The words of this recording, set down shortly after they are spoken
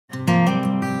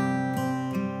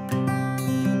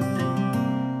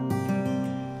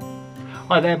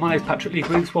Hi there, my name is Patrick Lee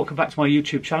Griggs. Welcome back to my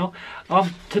YouTube channel.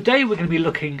 Today we're going to be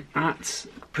looking at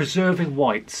preserving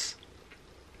whites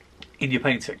in your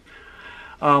painting.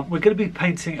 We're going to be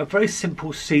painting a very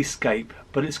simple seascape,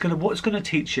 but what it's going to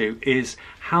teach you is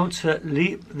how to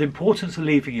the importance of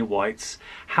leaving your whites,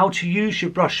 how to use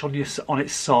your brush on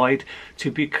its side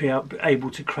to be able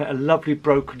to create a lovely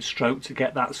broken stroke to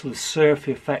get that sort of surf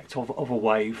effect of a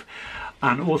wave,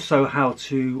 and also how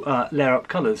to layer up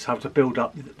colours, how to build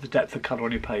up the depth of colour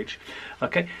on your page,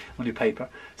 okay, on your paper.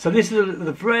 So this is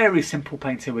the very simple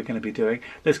painting we're going to be doing.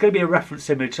 There's going to be a reference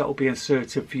image that will be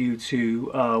inserted for you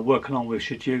to work along with,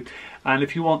 should you. And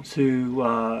if you want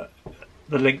to,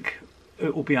 the link,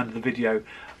 it will be under the video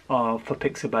for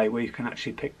Pixabay, where you can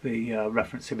actually pick the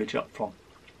reference image up from.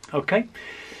 Okay,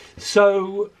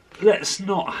 so let's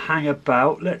not hang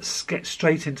about. Let's get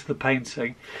straight into the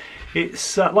painting.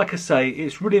 It's like I say,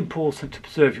 it's really important to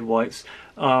preserve your whites.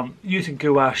 Using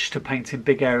gouache to paint in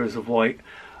big areas of white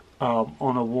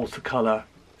on a watercolour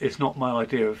is not my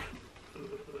idea of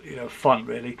fun,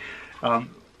 really.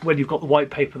 When you've got the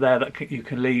white paper there that you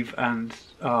can leave and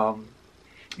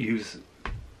use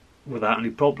without any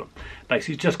problem.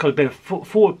 Basically, you've just got a bit of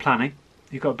forward planning.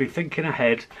 You've got to be thinking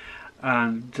ahead,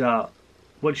 and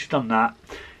once you've done that,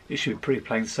 it should be pretty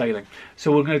plain sailing.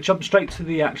 So we're going to jump straight to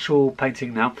the actual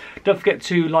painting now. Don't forget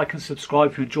to like and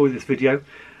subscribe if you enjoy this video.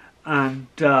 And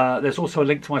there's also a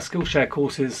link to my Skillshare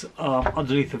courses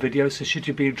underneath the video. So should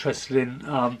you be interested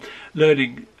in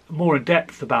learning more in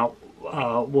depth about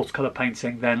watercolour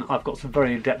painting, then I've got some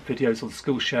very in-depth videos on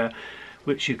Skillshare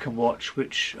which you can watch,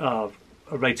 which are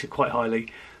rated quite highly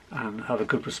and have a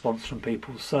good response from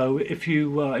people. So if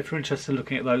you're interested in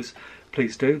looking at those,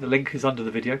 please do. The link is under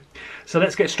the video. So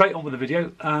let's get straight on with the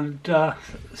video, and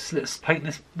let's paint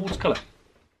this watercolour.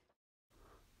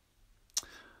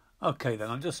 Okay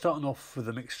then, I'm just starting off with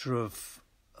a mixture of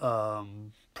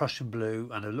Prussian blue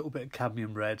and a little bit of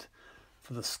cadmium red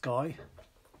for the sky.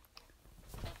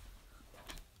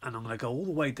 And I'm going to go all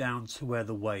the way down to where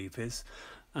the wave is,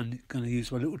 and I'm going to use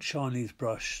my little Chinese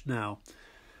brush now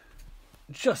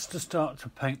just to start to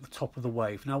paint the top of the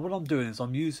wave. Now what I'm doing is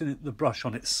I'm using the brush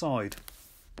on its side.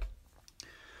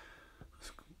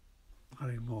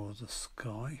 Adding more of the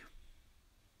sky.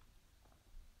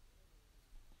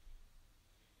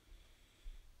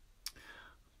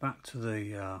 Back to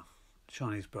the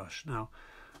Chinese brush. Now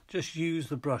just use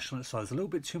the brush on its side. There's a little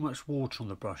bit too much water on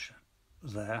the brush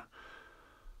there.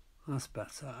 That's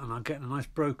better. And I'm getting a nice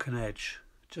broken edge,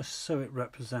 just so it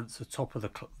represents the top of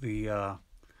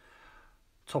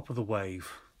top of the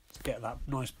wave. Get that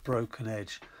nice broken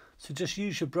edge. So just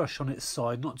use your brush on its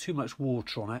side, not too much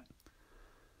water on it,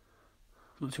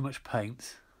 not too much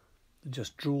paint, and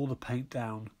just draw the paint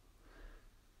down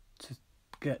to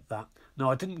get that. Now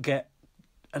I didn't get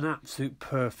an absolute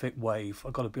perfect wave,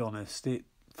 I've got to be honest.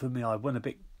 For me, I went a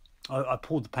bit, I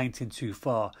pulled the paint in too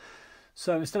far.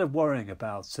 So instead of worrying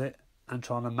about it and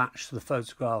trying to match the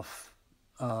photograph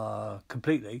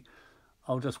completely,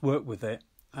 I'll just work with it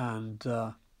and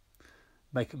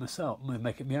make it myself,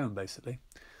 make it my own basically.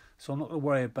 So I'm not going to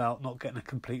worry about not getting a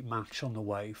complete match on the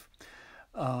wave.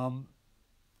 Run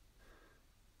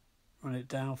it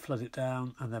down, flood it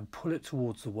down, and then pull it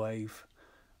towards the wave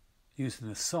using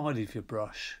the side of your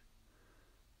brush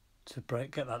to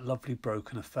get that lovely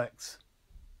broken effect.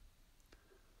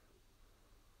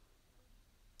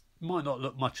 Might not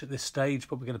look much at this stage,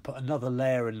 but we're going to put another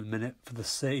layer in a minute for the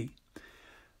sea,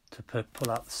 to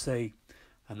pull out the sea,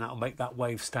 and that'll make that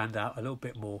wave stand out a little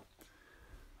bit more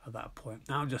at that point.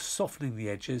 Now I'm just softening the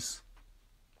edges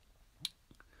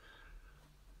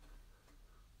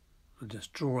and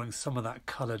just drawing some of that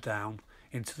colour down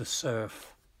into the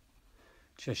surf.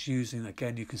 Just using,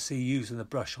 again, you can see using the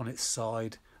brush on its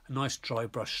side, a nice dry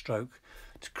brush stroke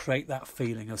to create that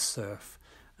feeling of surf.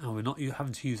 And we're not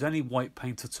having to use any white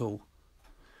paint at all.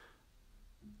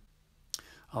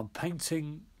 I'm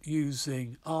painting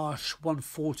using Arches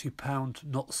 140-pound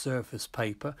not surface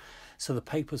paper, so the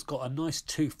paper's got a nice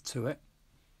tooth to it.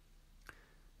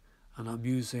 And I'm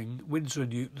using Winsor &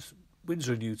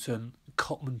 Newton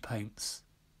Cotman paints.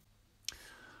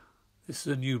 This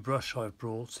is a new brush I've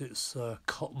brought. It's a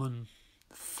Cotman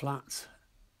flat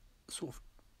sort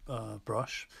of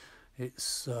brush.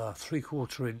 It's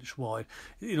 3/4 inch wide.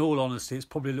 In all honesty, it's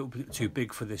probably a little bit too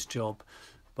big for this job,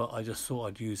 but I just thought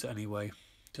I'd use it anyway,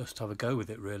 just have a go with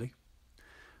it really.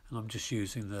 And I'm just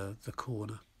using the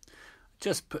corner.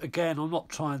 Again, I'm not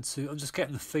trying to, I'm just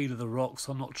getting the feel of the rocks.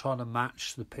 I'm not trying to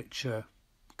match the picture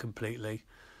completely.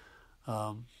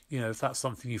 If that's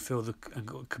something you feel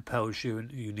that compels you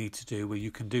and you need to do, well, you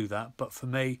can do that. But for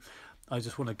me, I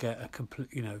just want to get a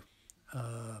complete,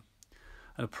 an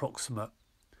approximate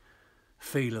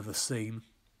feel of the scene.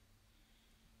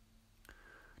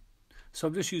 So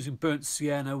I'm just using burnt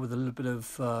sienna with a little bit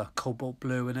of cobalt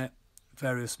blue in it,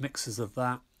 various mixes of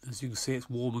that. As you can see, it's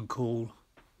warm and cool,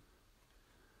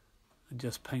 and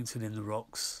just painting in the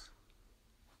rocks.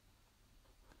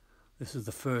 This is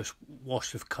the first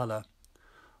wash of colour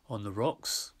on the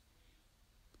rocks.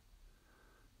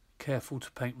 Careful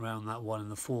to paint around that one in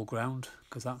the foreground,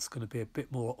 because that's going to be a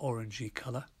bit more orangey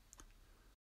colour.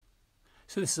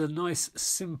 So this is a nice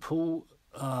simple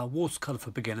watercolour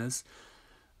for beginners.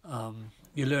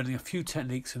 You're learning a few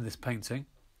techniques in this painting.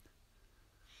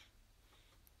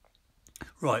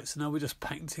 Right, so now we're just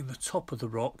painting the top of the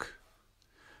rock,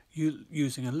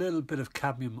 using a little bit of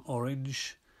cadmium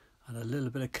orange and a little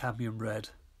bit of cadmium red.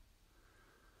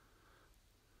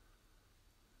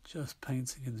 Just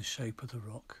painting in the shape of the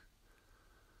rock.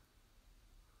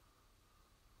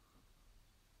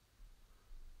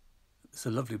 It's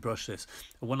a lovely brush, this.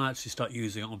 And when I actually start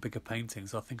using it on bigger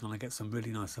paintings, I think I'm going to get some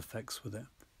really nice effects with it.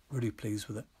 Really pleased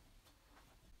with it.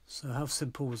 So how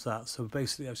simple was that? So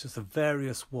basically it's just a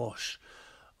various wash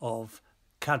of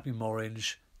cadmium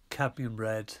orange, cadmium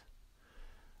red,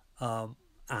 and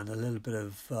a little bit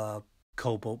of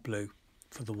cobalt blue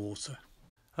for the water.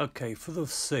 Okay, for the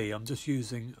sea I'm just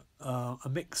using a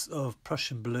mix of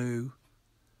Prussian blue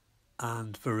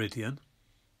and Viridian,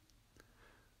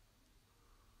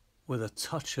 with a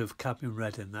touch of cadmium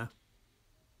red in there.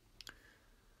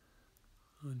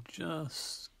 I'm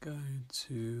just going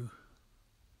to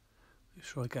make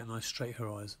sure I get a nice straight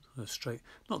horizon,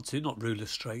 not ruler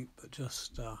straight, but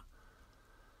just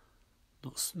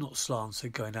not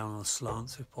slanted, going down on a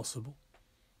slant if possible.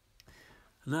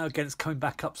 And now again it's coming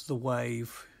back up to the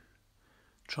wave,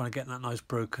 trying to get that nice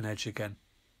broken edge again.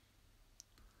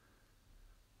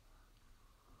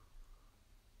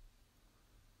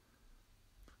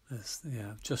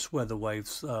 Yeah, just where the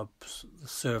waves, the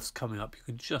surf's coming up, you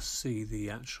can just see the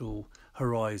actual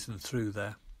horizon through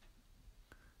there.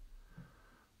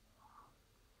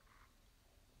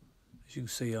 As you can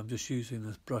see, I'm just using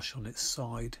this brush on its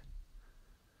side.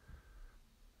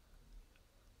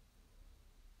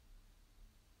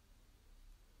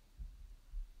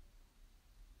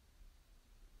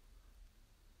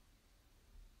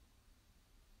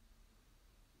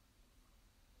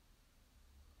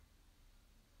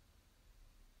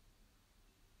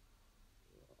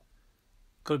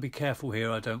 Got to be careful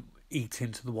here I don't eat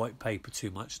into the white paper too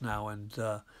much now and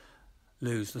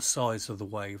lose the size of the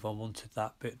wave. I wanted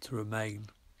that bit to remain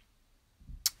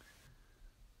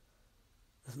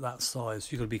that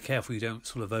size. You've got to be careful you don't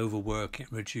sort of overwork it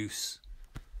and reduce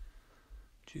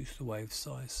the wave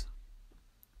size.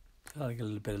 I'll get a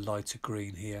little bit of lighter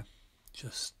green here,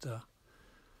 just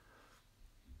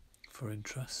for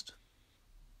interest.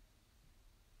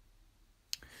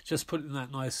 Just putting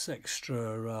that nice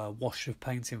extra wash of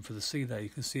paint in for the sea there, you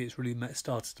can see it's really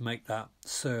started to make that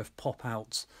surf pop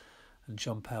out and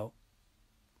jump out.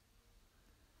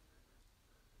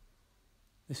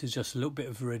 This is just a little bit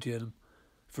of Viridian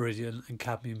and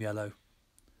cadmium yellow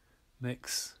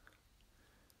mix,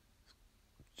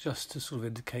 just to sort of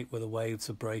indicate where the waves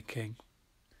are breaking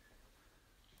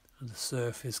and the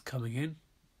surf is coming in.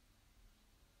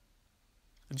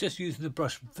 And just using the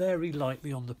brush very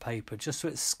lightly on the paper, just so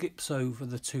it skips over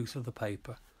the tooth of the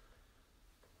paper,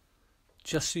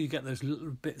 just so you get those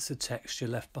little bits of texture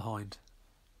left behind.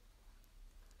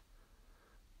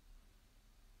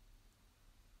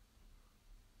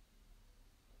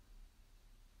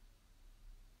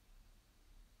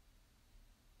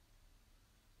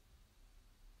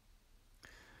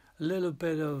 A little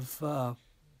bit of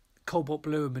cobalt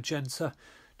blue and magenta,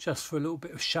 just for a little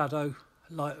bit of shadow,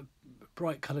 light,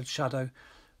 bright coloured shadow,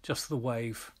 just the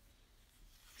wave,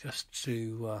 just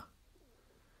to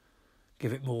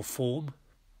give it more form.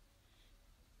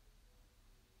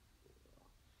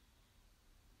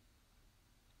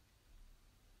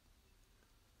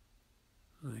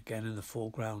 And again in the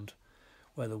foreground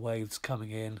where the wave's coming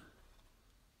in.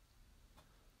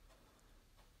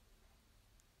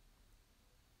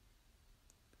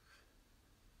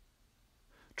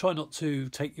 Try not to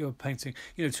take your painting,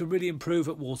 to really improve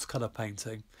at watercolour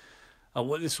painting.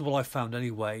 This is what I found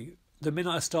anyway. The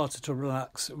minute I started to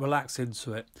relax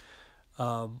into it,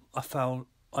 I found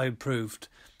I improved.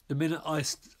 The minute I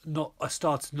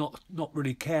started not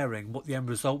really caring what the end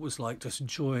result was like, just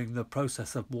enjoying the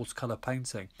process of watercolour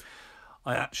painting,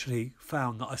 I actually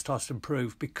found that I started to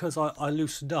improve because I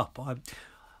loosened up. I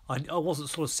wasn't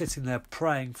sort of sitting there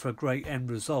praying for a great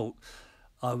end result.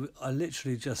 I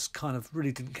literally just kind of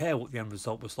really didn't care what the end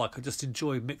result was like. I just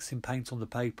enjoyed mixing paint on the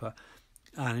paper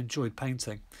and enjoyed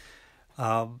painting.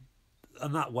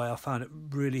 and that way I found it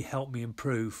really helped me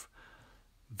improve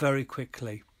very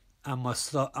quickly, and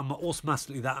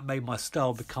automatically that made my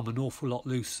style become an awful lot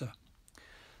looser.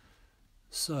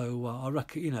 So I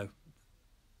reckon,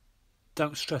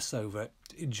 don't stress over it,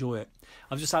 enjoy it.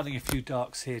 I'm just adding a few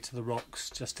darks here to the rocks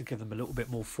just to give them a little bit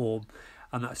more form,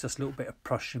 and that's just a little bit of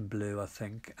Prussian blue, I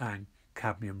think, and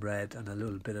cadmium red, and a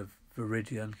little bit of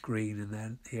viridian green in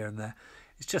there, here and there.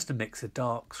 It's just a mix of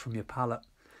darks from your palette.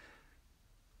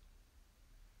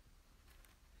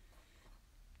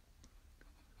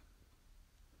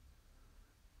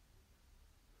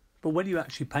 But when you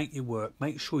actually paint your work,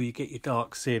 make sure you get your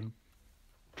darks in.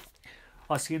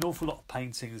 I see an awful lot of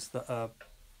paintings that are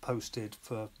posted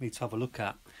for me to have a look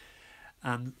at,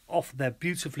 and often they're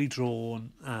beautifully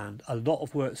drawn and a lot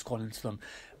of work's gone into them,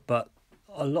 but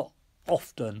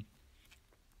often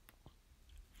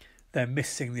they're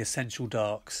missing the essential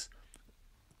darks,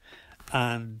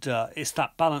 and it's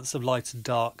that balance of light and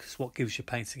dark is what gives your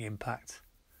painting impact.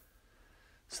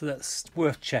 So that's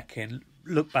worth checking.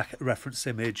 Look back at the reference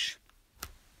image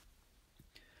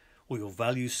or your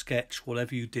value sketch,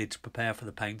 whatever you did to prepare for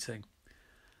the painting,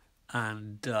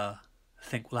 and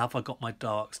think, well, have I got my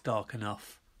darks dark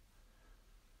enough?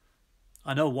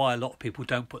 I know why a lot of people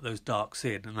don't put those darks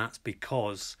in, and that's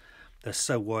because they're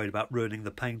so worried about ruining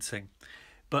the painting.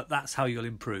 But that's how you'll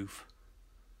improve,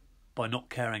 by not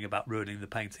caring about ruining the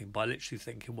painting, by literally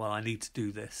thinking, well, I need to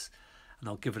do this and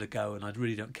I'll give it a go, and I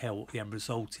really don't care what the end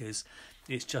result is.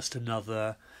 It's just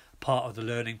another part of the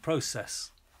learning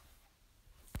process.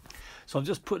 So I'm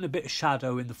just putting a bit of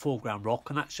shadow in the foreground rock,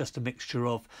 and that's just a mixture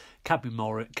of cadmium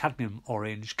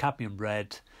orange, cadmium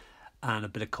red, and a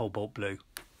bit of cobalt blue.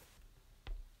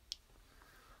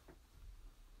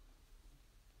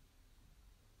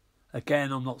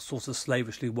 Again, I'm not sort of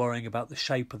slavishly worrying about the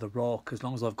shape of the rock. As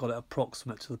long as I've got it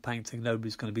approximate to the painting,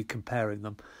 nobody's going to be comparing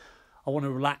them. I want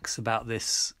to relax about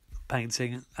this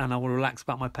painting, and I want to relax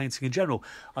about my painting in general.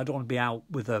 I don't want to be out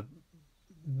with a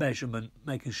measurement,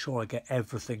 making sure I get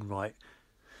everything right.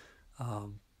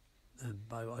 And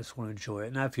I just want to enjoy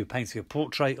it. Now, if you're painting a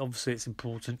portrait, obviously it's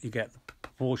important you get the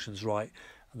proportions right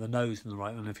and the nose in the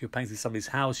right. And if you're painting somebody's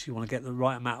house, you want to get the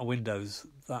right amount of windows.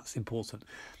 That's important.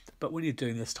 But when you're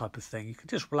doing this type of thing, you can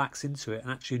just relax into it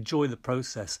and actually enjoy the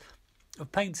process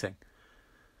of painting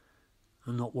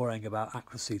and not worrying about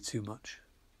accuracy too much.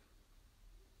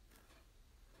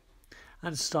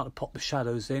 And start to pop the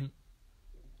shadows in.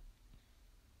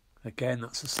 Again,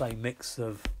 that's the same mix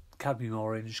of cadmium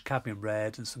orange, cadmium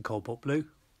red, and some cobalt blue.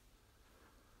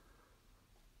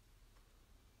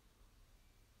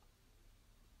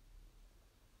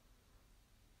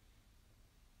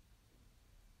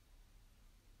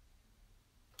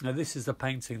 Now, this is a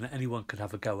painting that anyone could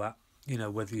have a go at.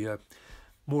 Whether you're a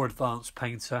more advanced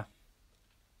painter,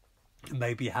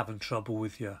 maybe you're having trouble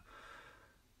with your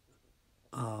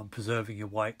preserving your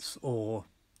whites, or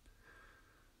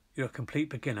you're a complete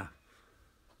beginner.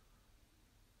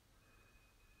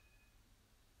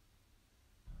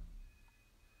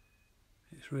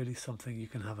 It's really something you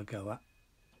can have a go at.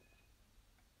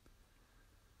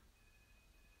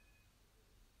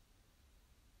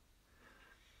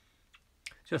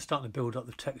 Just starting to build up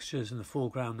the textures in the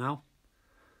foreground now.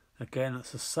 Again,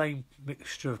 that's the same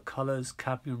mixture of colours,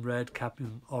 cadmium red,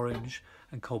 cadmium orange,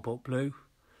 and cobalt blue.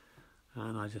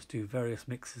 And I just do various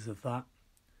mixes of that,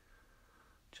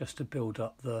 just to build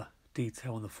up the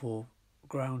detail on the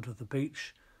foreground of the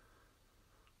beach.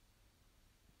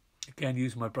 Again,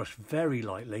 using my brush very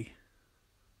lightly,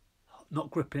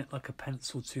 not gripping it like a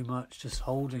pencil too much, just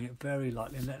holding it very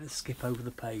lightly and letting it skip over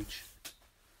the page.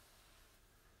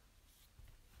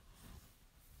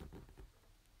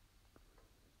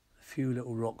 A few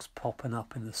little rocks popping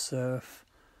up in the surf.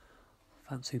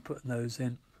 Fancy putting those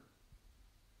in.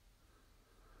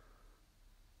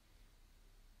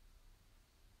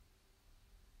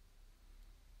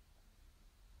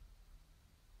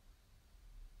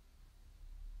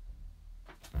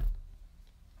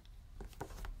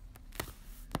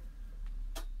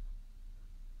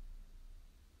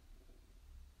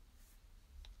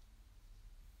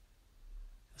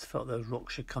 Felt those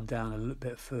rocks should come down a little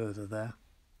bit further there.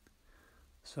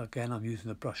 So again, I'm using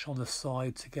the brush on the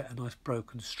side to get a nice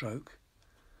broken stroke,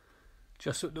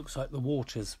 just so it looks like the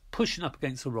water's pushing up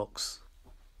against the rocks.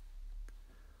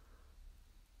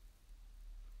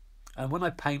 And when I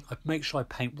paint, I make sure I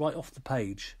paint right off the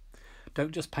page.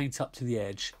 Don't just paint up to the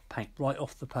edge, paint right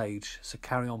off the page. So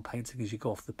carry on painting as you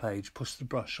go off the page. Push the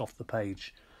brush off the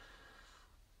page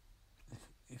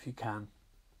if you can.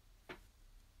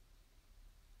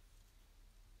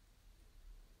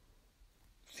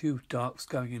 Few darks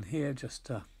going in here just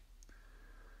to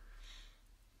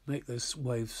make those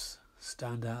waves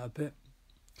stand out a bit.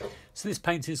 So this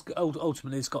painting is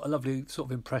ultimately, it's got a lovely sort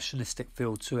of impressionistic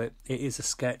feel to it. It is a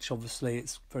sketch, obviously.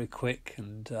 It's very quick,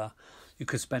 and you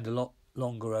could spend a lot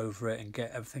longer over it and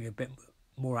get everything a bit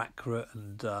more accurate,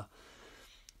 and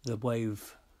the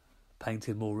wave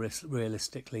painted more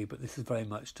realistically. But this is very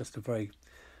much just a very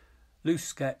loose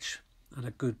sketch and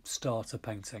a good starter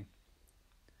painting.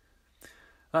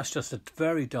 That's just a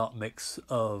very dark mix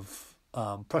of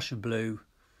Prussian blue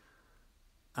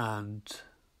and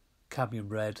cadmium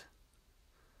red,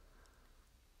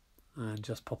 and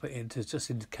just pop it in to just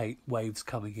indicate waves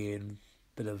coming in,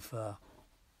 bit of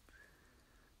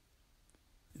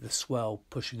the swell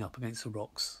pushing up against the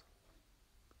rocks.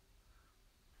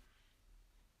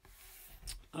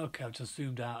 Okay, I've just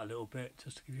zoomed out a little bit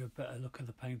just to give you a better look at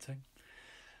the painting.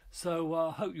 So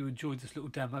I hope you enjoyed this little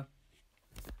demo.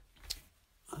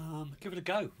 Give it a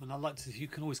go, and I'd like to. You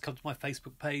can always come to my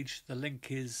Facebook page. The link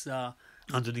is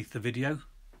underneath the video.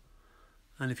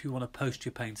 And if you want to post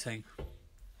your painting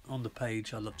on the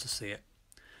page, I'd love to see it.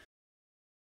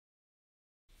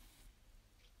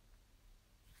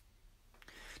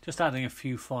 Just adding a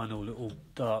few final little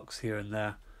darks here and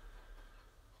there.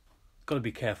 Got to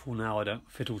be careful now I don't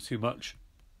fiddle too much.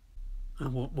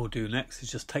 And what we'll do next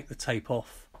is just take the tape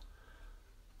off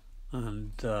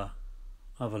and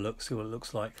have a look, see what it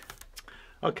looks like.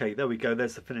 Okay, there we go.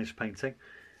 There's the finished painting.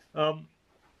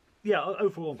 Yeah,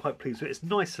 overall I'm quite pleased with it. It's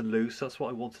nice and loose. That's what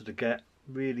I wanted to get.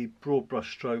 Really broad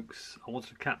brush strokes. I wanted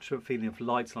to capture a feeling of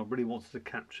light, and I really wanted to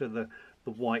capture the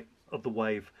white of the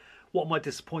wave. What am I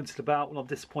disappointed about? Well, I'm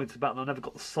disappointed about that I never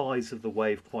got the size of the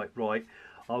wave quite right.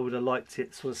 I would have liked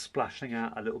it sort of splashing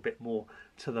out a little bit more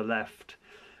to the left.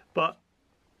 But,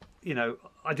 you know,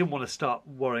 I didn't want to start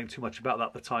worrying too much about that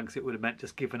at the time, because it would have meant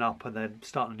just giving up and then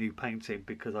starting a new painting,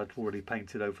 because I'd already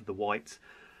painted over the white.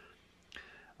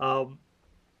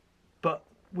 But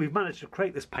we've managed to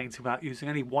create this painting without using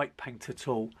any white paint at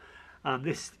all, and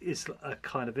this is a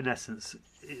kind of, in essence,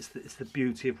 it's the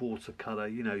beauty of watercolour.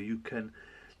 You know, you can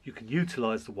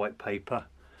utilise the white paper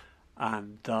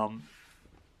and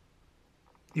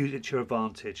use it to your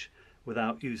advantage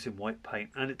without using white paint.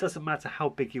 And it doesn't matter how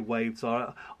big your waves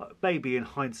are. Maybe in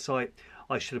hindsight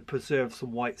I should have preserved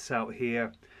some whites out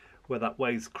here where that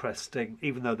wave's cresting,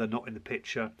 even though they're not in the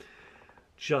picture,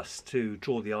 just to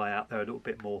draw the eye out there a little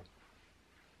bit more.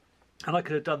 And I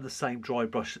could have done the same dry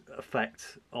brush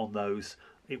effect on those.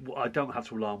 I don't have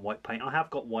to rely on white paint. I have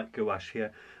got white gouache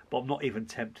here, but I'm not even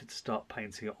tempted to start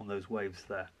painting it on those waves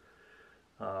there,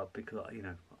 because, you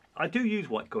know, I do use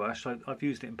white gouache. I've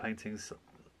used it in paintings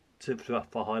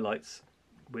for highlights,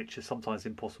 which is sometimes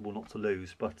impossible not to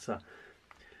lose. But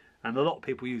and a lot of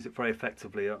people use it very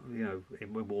effectively, you know,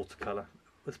 in watercolour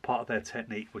as part of their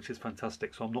technique, which is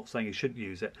fantastic. So I'm not saying you shouldn't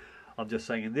use it. I'm just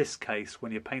saying in this case,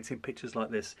 when you're painting pictures like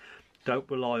this, don't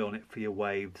rely on it for your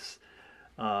waves.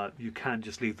 You can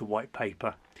just leave the white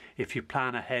paper if you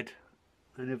plan ahead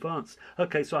in advance.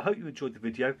 Okay, so I hope you enjoyed the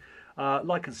video.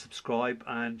 Like and subscribe,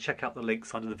 and check out the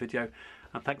links under the video.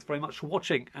 And thanks very much for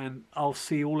watching, and I'll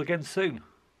see you all again soon.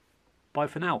 Bye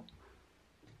for now.